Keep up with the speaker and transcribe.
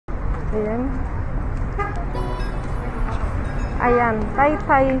Ayan. Ayan,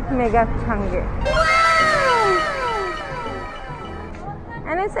 Taytay Mega Tiangge. Wow!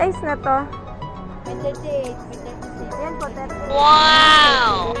 Anong size na to? 38. Yan po, 38.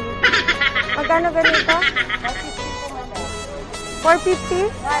 Wow! Magkano ganito?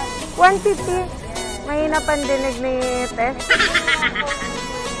 450? 150? Mahina pandinig ni Tess.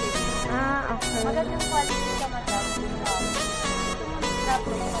 Okay. Magandang quality ka, madam.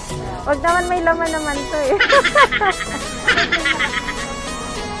 Wag naman may laman naman to eh.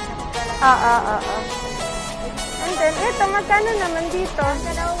 Oo. And then, ito, magkano naman dito?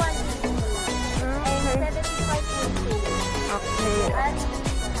 Okay.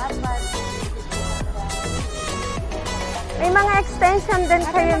 May mga extension din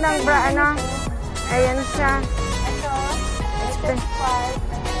kayo ng bra, ano? Ayan siya.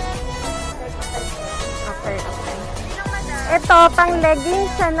 Okay. Ito, pang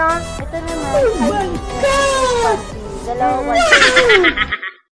leggings, ano? Ito naman. Oh my God! Dalawa.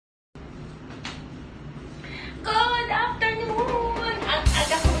 Good afternoon! Ang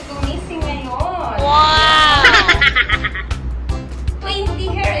aga kong gumising ngayon. Wow! 20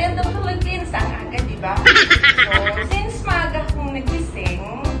 here in the Philippines. Ang aga, diba? So, since maaga kong nagising,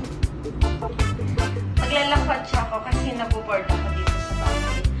 maglalakad siya ako kasi nabuboard ako dito sa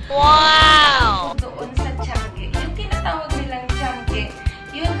bahay. Wow! Doon sa Tiangge. Yung tinatawag nilang Tiangge,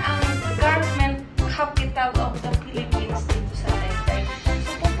 yun ang garment capital of the Philippines dito sa Taytay.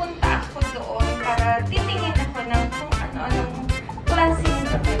 So, pupunta ako doon para titingin ako ng kung ano-anong klaseng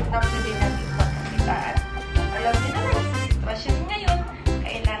damit na pwede natin pagkakitaan. Alam niyo naman sa sitwasyon ngayon,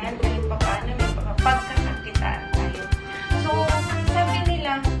 kailangan kahit pa paano may pagkakakitaan tayo. So, sabi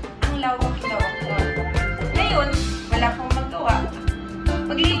nila, ang lawak-lawak doon. Ngayon, wala akong magawa.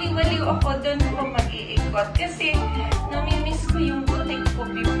 Magliliwaliw ako doon kung mag-iikot. Kasi, namimiss ko yung butik ko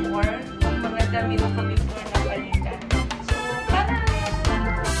before, yung mga damit ko before na balikan. So, parang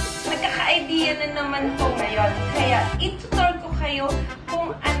nagkaka-idea na naman ko ngayon. Kaya, itutur ko kayo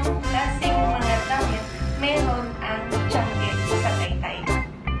kung anong klaseng mga damit meron ang Tiangge sa Taytay.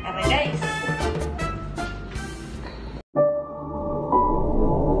 Tara guys!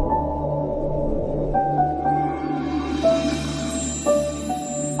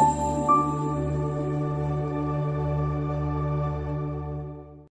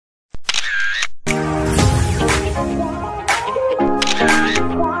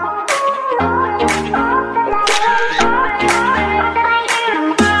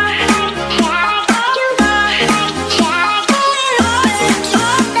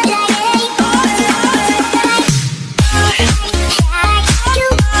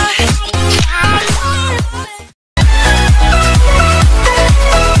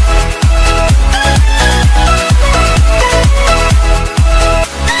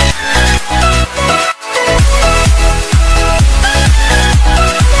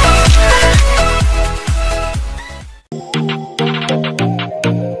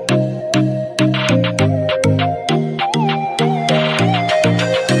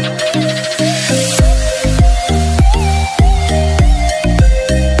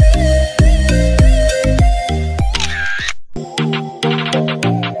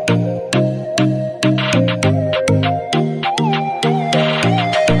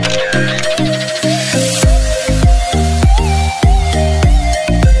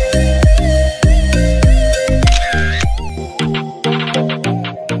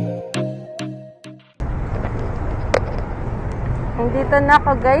 Dito na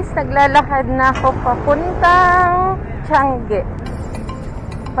ako guys, naglalakad na ako papuntang Tiangge.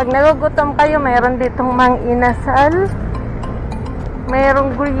 Pag nagugutom kayo, mayroon ditong mang inasal,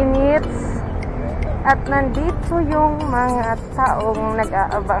 mayroong greenits, at nandito yung mga taong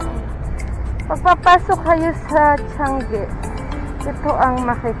nag-aabang. Pagpapasok kayo sa Tiangge, ito ang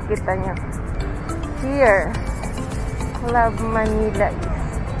makikita nyo. Here, Club Manila is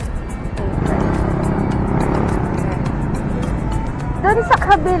Taytay. Doon sa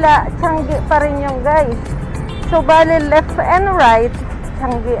kabila, Tiangge pa rin yung guys. So, bali left and right,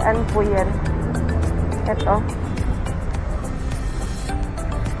 Tianggean po yan. Ito.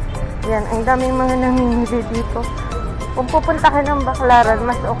 Yan, ang daming mga namimili dito. Kung pupunta ka ng Baklaran,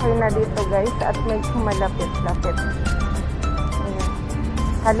 mas okay na dito guys. At may malapit-lapit. Ayan.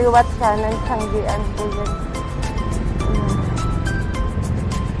 Kaliwat siya ng Tianggean po yan. Ayan.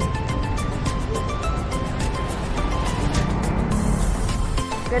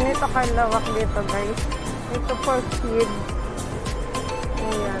 Ganito kalawak dito guys. Ito for kids.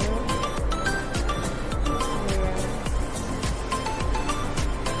 Ayan.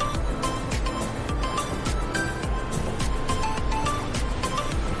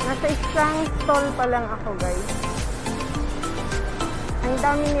 Ayan. Nasa isang stall pa lang ako, guys. Ang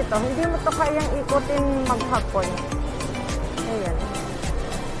dami nito. Hindi mo to kayang ikutin maghapon. Ayan.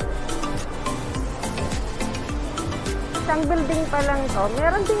 Isang building pa lang to.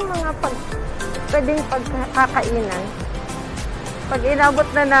 Meron ding mga pwedeng pagkakainan. Pag inabot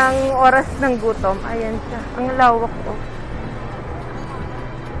na ng oras ng gutom, ayan siya. Ang lawak to.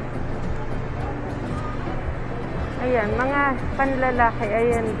 Ayan, mga panlalaki.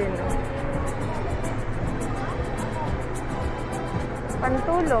 Ayan din. Oh.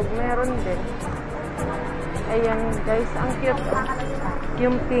 Pantulog, meron din. Ayan guys, ang cute. Oh.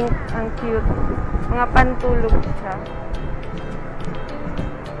 Yung pink, ang cute. Mga pantulog siya.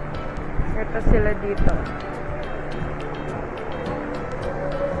 Ito sila dito.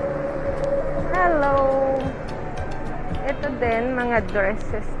 Hello! Ito din, mga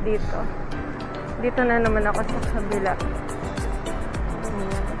dresses dito. Dito na naman ako sa kabila.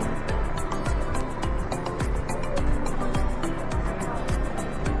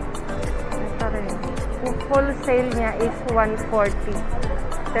 Ito rin. Yung full sale niya is 140.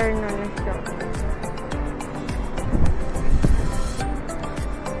 Terno na siya.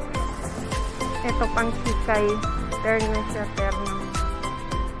 Ito pang sikay. Terno siya, terno.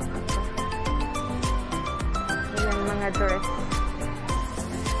 Yan mga dress.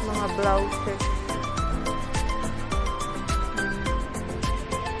 Mga blouses.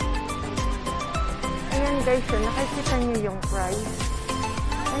 Ayan guys, so nakikita niyo yung price.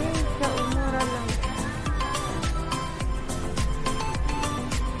 Ayan siya, umura lang.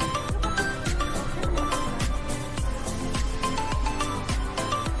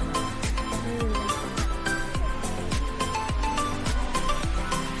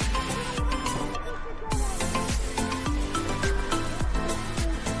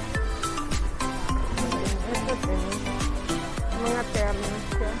 Mga terno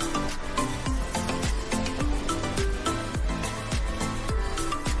siya.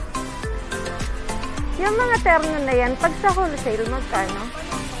 Yung mga terno na yan, pag sa wholesale, magkano?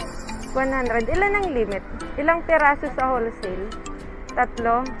 100. Ilan ang limit? Ilang piraso sa wholesale?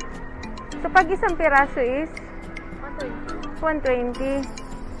 3. So, pag isang piraso is? 120.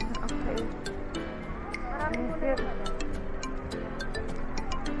 Okay.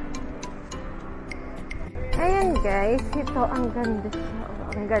 Ayan guys, ito ang ganda siya. Oh,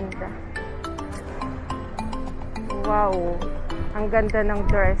 ang ganda. Wow. Ang ganda ng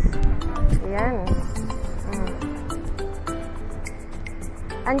dress. Ayan.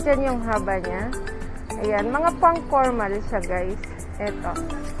 Andyan yung haba niya. Ayan, mga pang-formal siya guys. Ito.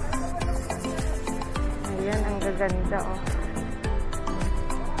 Ayan, ang gaganda oh.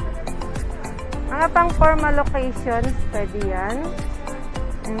 Mga pang-formal occasions, pwede yan.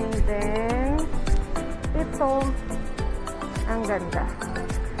 And then, ito, ang ganda.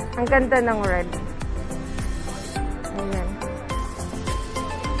 Ang ganda ng red. Ayan.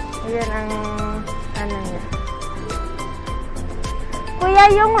 Ayan ang ano niya.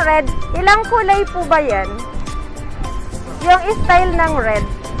 Kuya, yung red, ilang kulay po ba yan? Yung style ng red.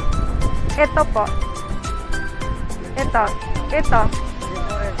 Ito po. Ito. Ito.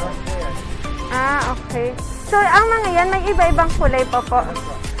 Ah, okay. So, ang mga yan, may iba-ibang kulay pa po.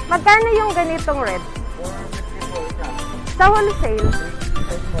 Magkano yung ganitong red? Sa wholesale?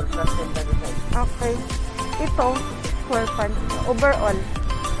 Okay. Ito, 12 overall.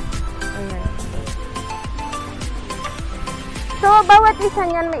 Ayan. So, bawat isa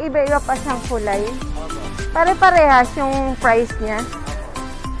niyan may iba-iba pa siyang kulay. Pare-parehas yung price niya.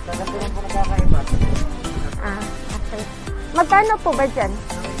 Ah, okay. Magkano po ba dyan?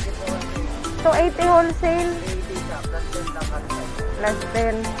 280 wholesale? Plus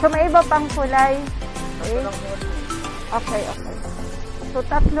 10. So, may iba pang kulay. Okay. Okay, okay. So,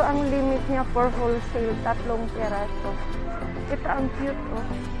 3 ang limit niya for wholesale. 3 piraso. Ito ang cute, oh.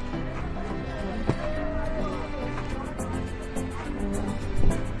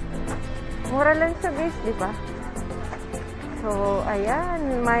 Mura lang siya guys, di ba? So,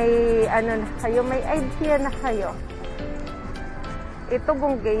 ayan. May, ano na kayo, may idea na kayo. Ito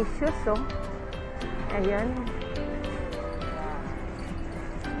bonggacious, oh. Ayan.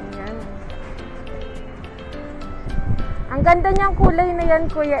 Ayan. Ang ganda niyang kulay na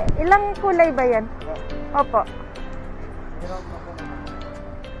yan, kuya. Ilang kulay ba yan? Opo.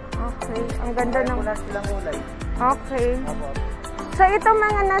 Okay. Ang ganda ng... Okay. So, itong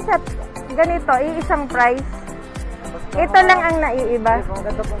mga nasa ganito, isang price. Ito lang ang naiiba. Ang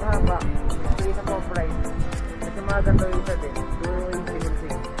ganda pong haba. Ito isa po price. Kasi mga ganda yung isa din.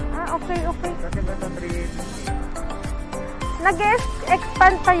 280. Ah, okay, okay. Kasi ganda 380.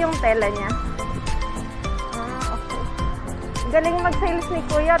 Nag-expand pa yung tela niya. Ah, okay. Galing mag-sales ni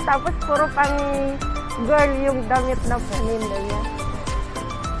Kuya, tapos puro pang girl yung damit na paninda niya.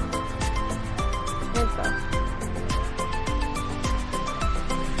 Ito.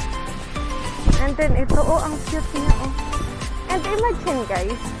 And then ito, oh, ang cute niya, oh. And imagine,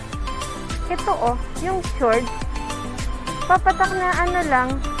 guys, ito, oh, yung short, papatak na ano lang,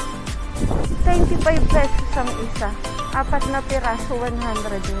 25 pesos ang isa. 4 na piraso, 100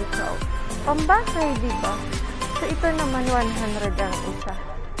 nito. Pambakay, diba? So, ito naman, 100 ang isa.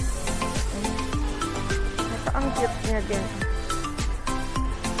 Ito, ang cute niya din.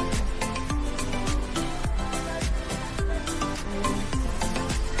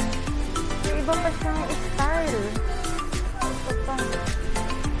 May iba pa siyang style. Ito pa.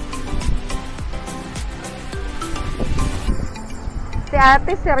 Si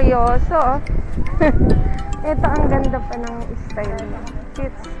ate, seryoso. Ito, ang ganda pa ng style niya.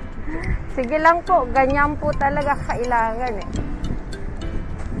 Cute. Sige lang po, ganyan po talaga kailangan eh.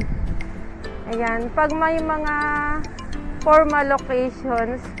 Ayan, pag may mga formal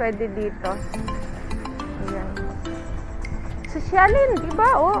occasions, pwede dito. Ayan. Sosyalin, diba?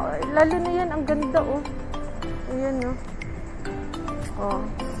 Oh, lalo na yan, ang ganda oh. Ayan oh. Oh.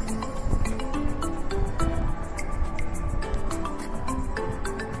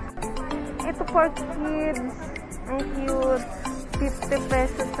 Ito for kids. Ang cute. 50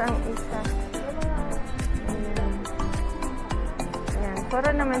 pesos ang isa. Ayan. Ayan. Para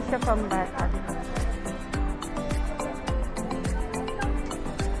naman siya pambata.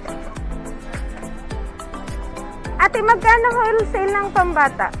 Ate, magkano wholesale ng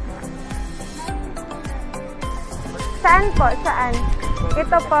pambata? Saan po? Saan?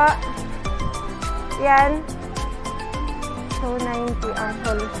 Ito po. Yan. So, 90 ang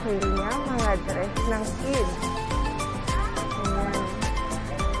wholesale niya. Mga dress ng kids. Ayan.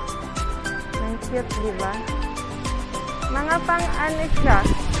 Ang cute, diba? Mga pang-ano siya.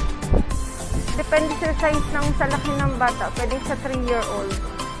 Depende sa size ng sa laki ng bata. Pwede sa 3-year-old.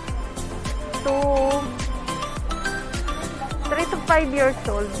 3 to 5 years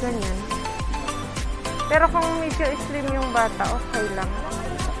old. Ganyan. Pero kung medyo slim yung bata, okay lang.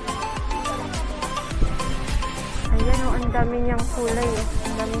 Ayan o, ang dami niyang kulay eh.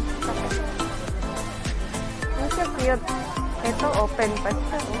 Ang dami stock eh. Ang cute. Ito, open pa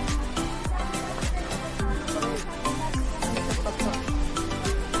siya oh. Ito pa po.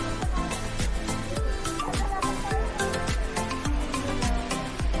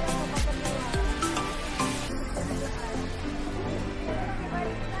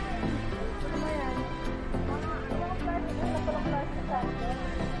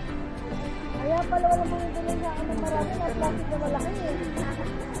 Kaya pala wala mong bilhin na ano marami na plastic na malaki eh.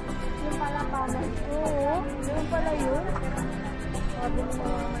 Yung pala panas. Oo, yung pala yun. Sabi mo.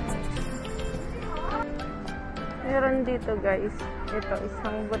 Meron dito guys. Ito,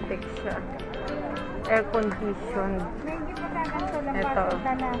 isang boutique siya. Air conditioned. May hindi pa kaganto lang Ito. na.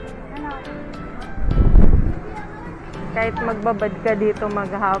 Ano? Kahit magbabad ka dito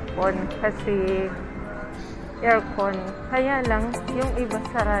maghapon kasi aircon. Kaya lang, yung iba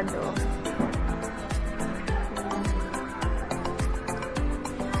sarado.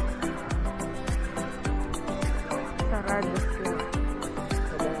 Sarado sila.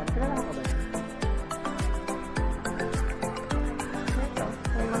 Ito,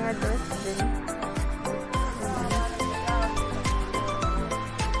 may mga dress din.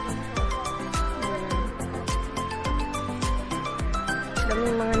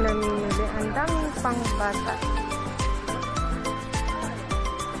 Daming mga namimili. Ang daming pang bata.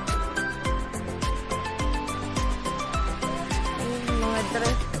 Mga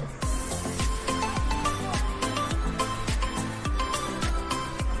dress.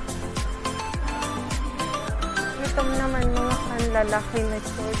 Ito naman mga panlalaki na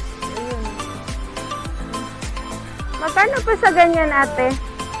shorts. Ayun. Magkano pa sa ganyan, ate?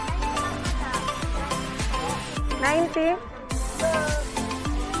 90?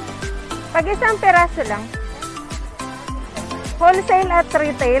 Pag isang peraso lang. Wholesale at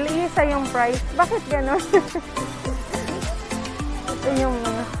retail, isa yung price. Bakit gano'n? Ito yung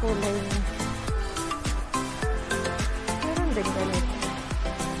mga kulay niya. Meron din ganito.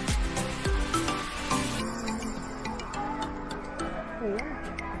 Ayan.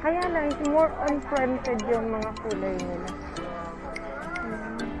 Kaya lang, more on printed yung mga kulay nila.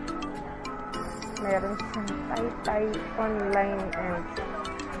 Ayan. Meron siyang Taytay online and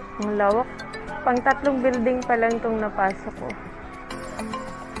ang lawak. Pang 3 building pa lang itong napasok ko.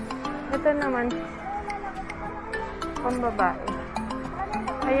 Ito naman, pang babae.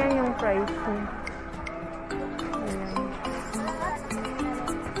 Ayan yung price niya. Ayan.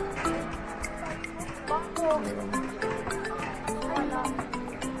 Ayan.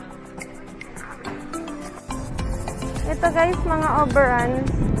 Ito guys, mga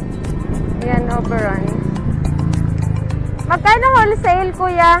overruns. Yan, overruns. Magkano wholesale,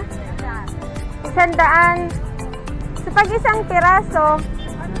 kuya? 100. So, pag isang piraso,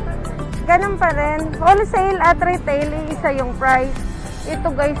 ganun pa rin. Wholesale at retail, isa yung price.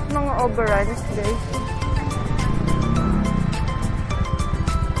 Ito guys, mga overruns, guys.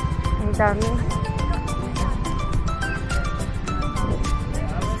 Ang dami.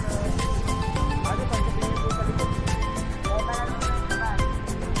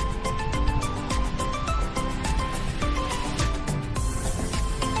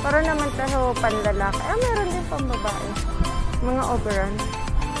 Para naman tayo panlalaki. Meron din pang babae. Mga overruns.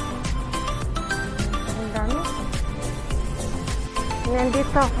 Ang dami.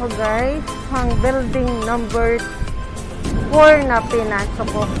 Nandito ako guys. Ang building number 4 na pinasok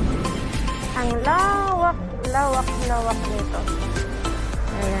ko. Ang lawak nito.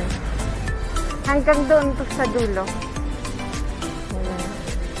 Ayan. Hanggang doon to sa dulo. Ayan.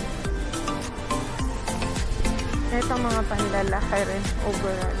 Ito mga panlalaki rin.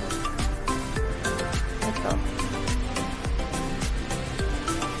 Overall. Ito.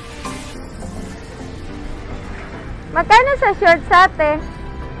 Magkano sa shorts ate?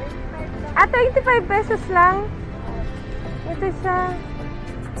 25 pesos lang. Ito siya.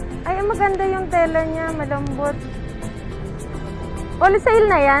 Ay, maganda yung tela niya. Malambot. Wholesale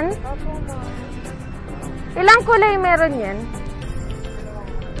na yan? Ilang kulay meron yan?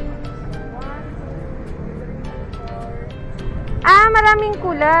 Maraming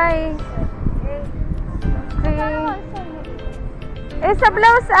kulay. Okay. Sa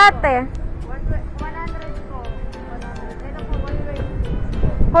blouse ate? 100 po. 100. Ito po,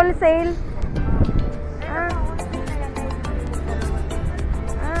 120. Wholesale?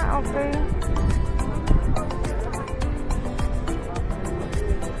 Okay.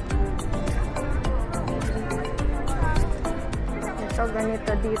 Ito,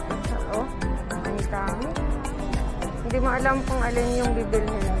 ganito dito. Ang dami. Hindi mo alam kung alin yung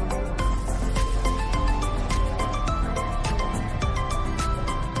bibilhin mo.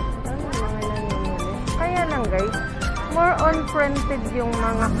 Mga namimili. Kaya lang guys, more on printed yung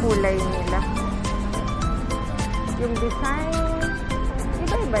mga kulay nila. Yung design,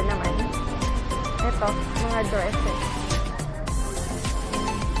 iba-iba naman. Ito, mga dresses.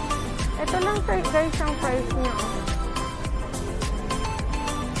 Ito lang guys ang price niya.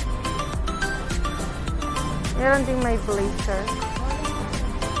 Meron din may blazer.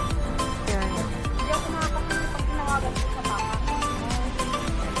 Yan. Hindi ako makakapili pag tinawagan ko sa mama.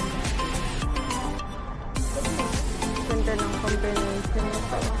 Ganda ng combination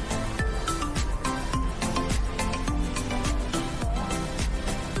nito.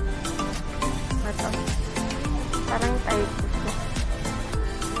 Ito. Parang tight.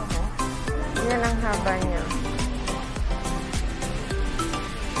 Yan ang haba niya.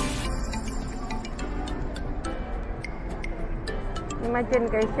 Imagine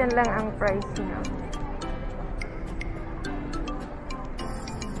guys, yan lang ang price niya.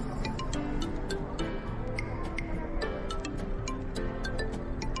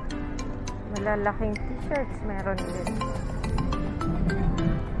 Malalaking t-shirts meron din.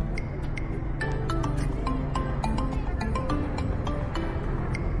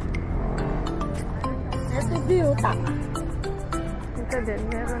 Ito beauty. Ito din,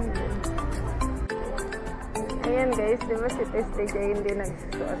 meron din. Ayan guys, di ba si Taytay hindi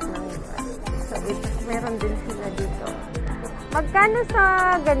nagsusuot ng so, meron din sila dito. Magkano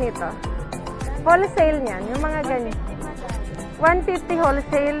sa ganito? Wholesale niyan, yung mga ganito. 150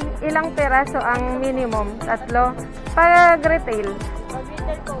 wholesale, ilang peraso ang minimum? 3. Pag retail? Pag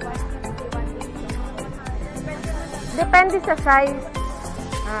retail po, 150. Depende sa size.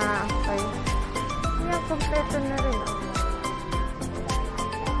 Okay. Yeah, kompleto na rin.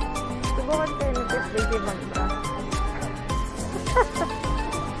 Subukan kayo ni Taytay mag-bra.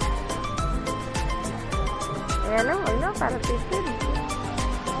 Ayan lang, wala, para tipid.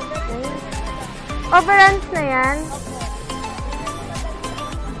 Overruns na yan.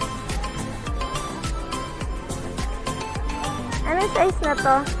 Ano size na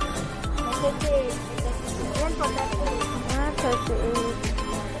to? 38. Yan po,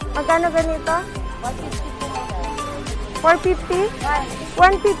 38. Magkano ganito? 450?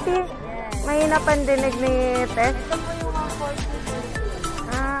 150? Mahina pandinig ni Tess? Ito po yung mga 40.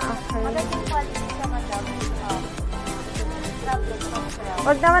 Okay. Magandang quality siya, madam.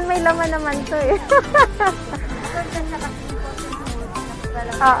 Wag naman may laman naman to eh.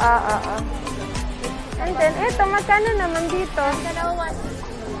 Oo. And then, eto, magkano naman dito? Dalawa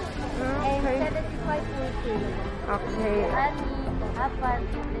 160. And Okay. 75 Okay. Ani, apat,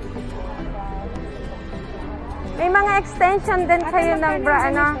 May mga extension din kayo ng bra,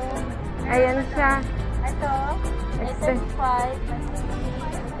 ano? Ayan siya. Ito, Extend. 35,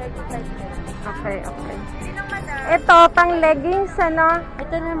 35. Okay, okay. Ito, pang leggings, ano?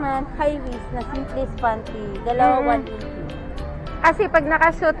 Ito naman, high waist na simplest panty. Dalawa 180. Kasi pag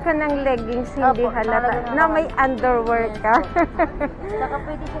nakasuot ka ng leggings, hindi Opo, halata. talaga Na naman. may underwear ka. Saka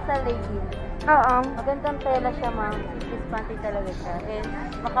pwede siya sa leggings. Oo. Magandang tela siya, ma'am. Simplest panty talaga siya. And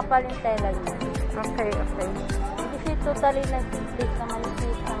makapal yung tela niya. Okay, okay. Hindi siya totally na simplest na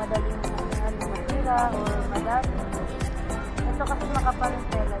manipis na madaling masira or madami. Ito kasi makapal yung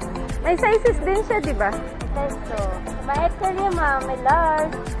tela niya. May sizes din siya, di ba? Size to. May XL yan, ma'am. May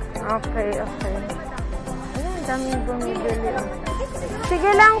large. Okay, okay. Ayan, daming bumibili. Sige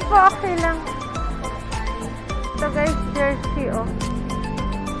lang po, okay lang. Ito guys, jersey, oh.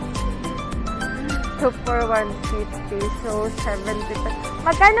 2 for 150. So, 70.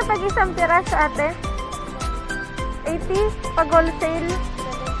 Magkano pag isang piraso, ate? 80? Pag wholesale?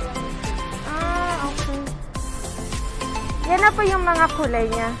 Ah, okay. Yan na po yung mga kulay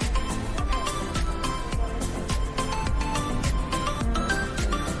niya.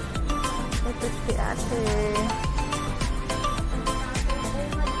 Ito si ate.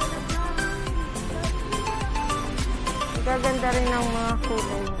 Gaganda rin ng mga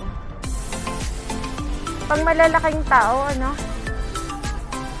kulay niya. Pang malalaking tao, ano?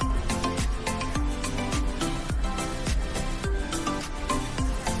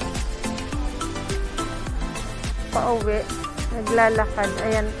 Pauwi. Naglalakad.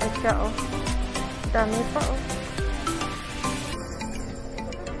 Ayan pa siya, oh. Dami pa, oh.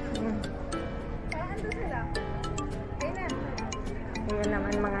 Ayan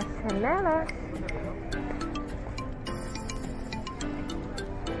naman mga sanelas.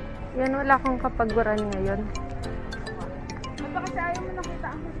 Yan, wala akong kapaguran ngayon. Kasi ayaw mo nakita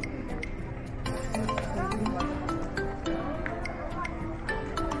ako.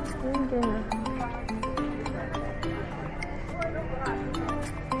 Yun din, ah.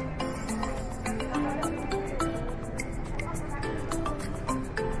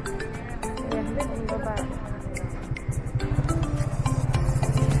 Ayan, ang babae.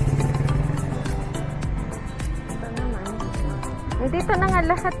 Ito naman. Dito na nga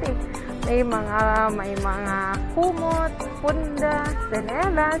lahat eh. May mga kumot, punda,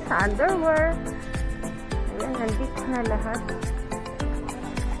 senelas, underwear. Ayan, nandito na lahat.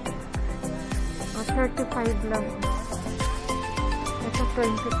 O, 35 lang. Ito,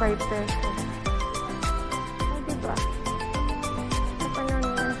 25 pesos. O, diba? Ito pa na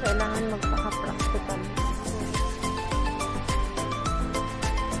naman, kailangan magpaka-practical.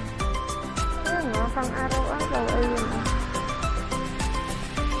 Ayan, no? Pang araw-araw. Ayun, no?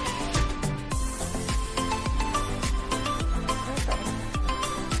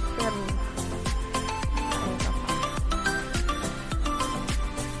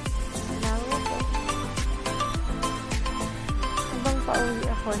 Pauwi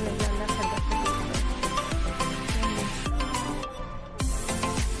ako, naglalakad ako dito.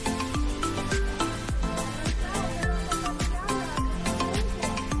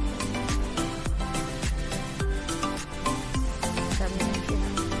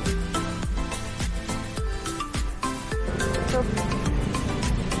 So,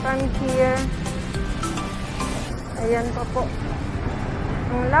 from here, ayan pa po.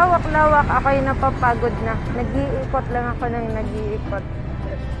 Ang lawak-lawak, ako'y napapagod na. Nag-iikot lang ako ng nag-iikot.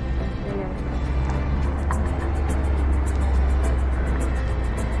 Ayan.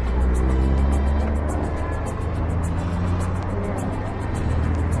 Ayan.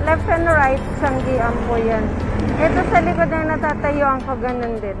 Left and right, sanggian po yan. Ito sa likod na natatayuan ko,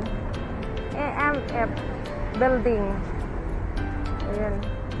 ganun din. AMF building. Ayan.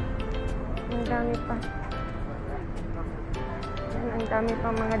 Ang dami pa. Ang dami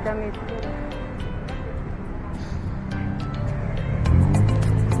pang mga damit.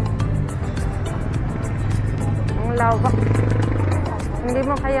 Ang lawak. Hindi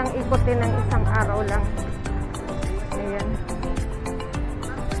mo kayang ikutin ng isang araw lang. Ayan.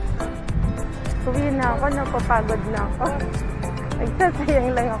 Uwi na ako, napapagod na ako. Nagsasayang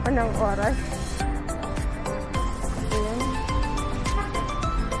lang ako ng oras. Ayan.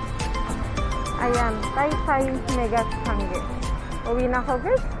 Ayan, Taytay Mega Tiangge. Uwi na ako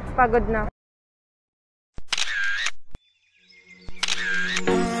guys. Pagod na.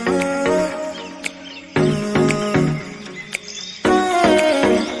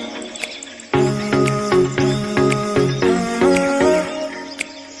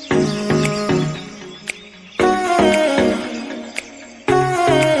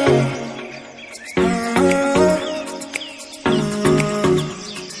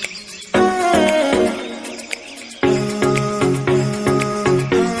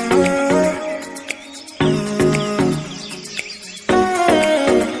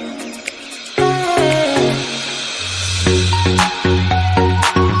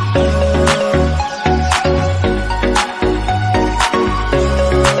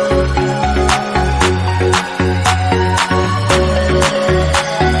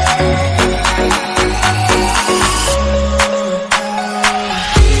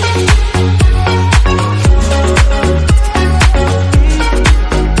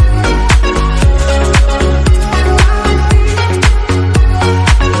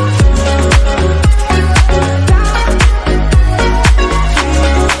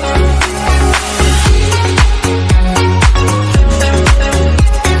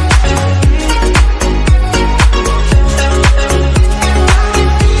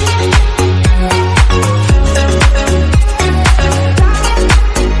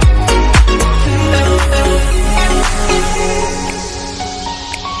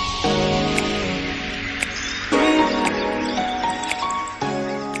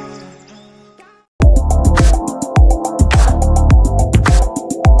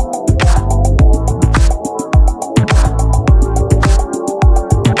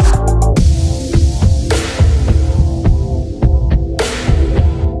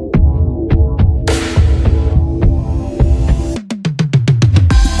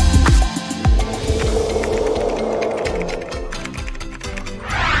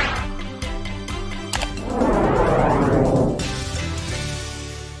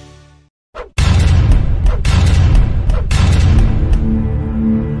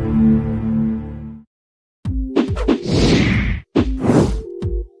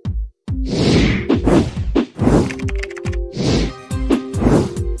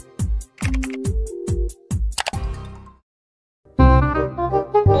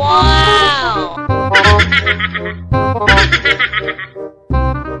 Oh.